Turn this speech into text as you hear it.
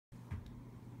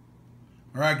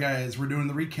All right, guys, we're doing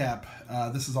the recap.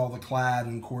 This is all the clad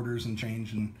and quarters and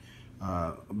change and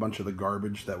a bunch of the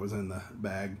garbage that was in the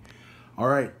bag. All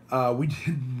right, we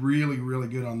did really, really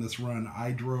good on this run.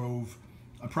 I drove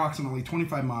approximately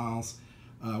 25 miles,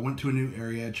 went to a new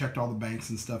area, checked all the banks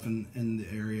and stuff in the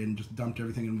area, and just dumped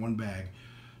everything in one bag.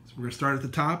 So we're going to start at the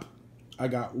top. I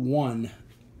got one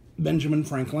Benjamin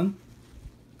Franklin,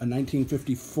 a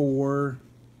 1954,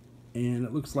 and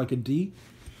it looks like a D.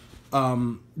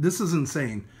 This is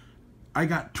insane. I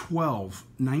got 12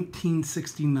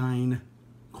 1969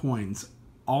 coins,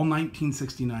 all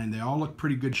 1969. They all look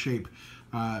pretty good shape.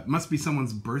 Must be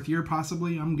someone's birth year,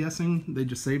 possibly. I'm guessing they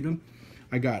just saved them.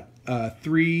 I got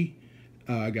three.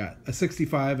 I got a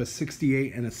 65, a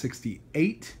 68, and a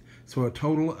 68. So a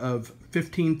total of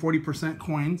 15 40%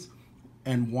 coins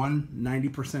and one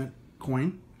 90%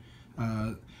 coin.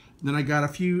 Then I got a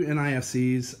few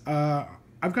NIFCs.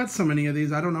 I've got so many of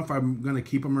these. I don't know if I'm going to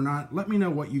keep them or not. Let me know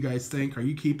what you guys think. Are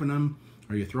you keeping them?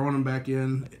 Are you throwing them back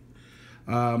in?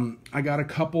 I got a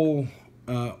couple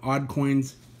odd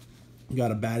coins. Got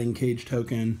a batting cage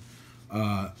token,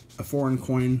 a foreign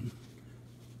coin.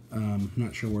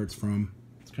 Not sure where it's from.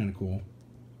 It's kind of cool.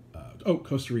 Oh,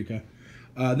 Costa Rica.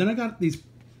 Then I got these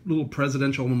little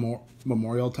presidential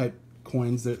memorial type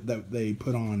coins that they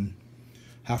put on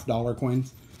 $50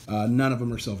 coins. None of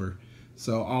them are silver.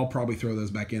 So I'll probably throw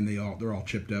those back in. They're all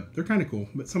chipped up. They're kind of cool,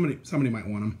 but somebody might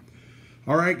want them.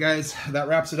 All right, guys, that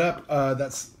wraps it up.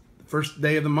 That's the first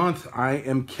day of the month. I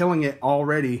am killing it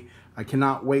already. I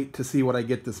cannot wait to see what I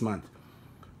get this month.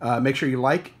 Make sure you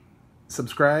like,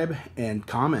 subscribe, and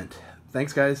comment.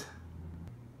 Thanks, guys.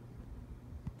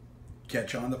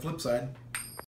 Catch you on the flip side.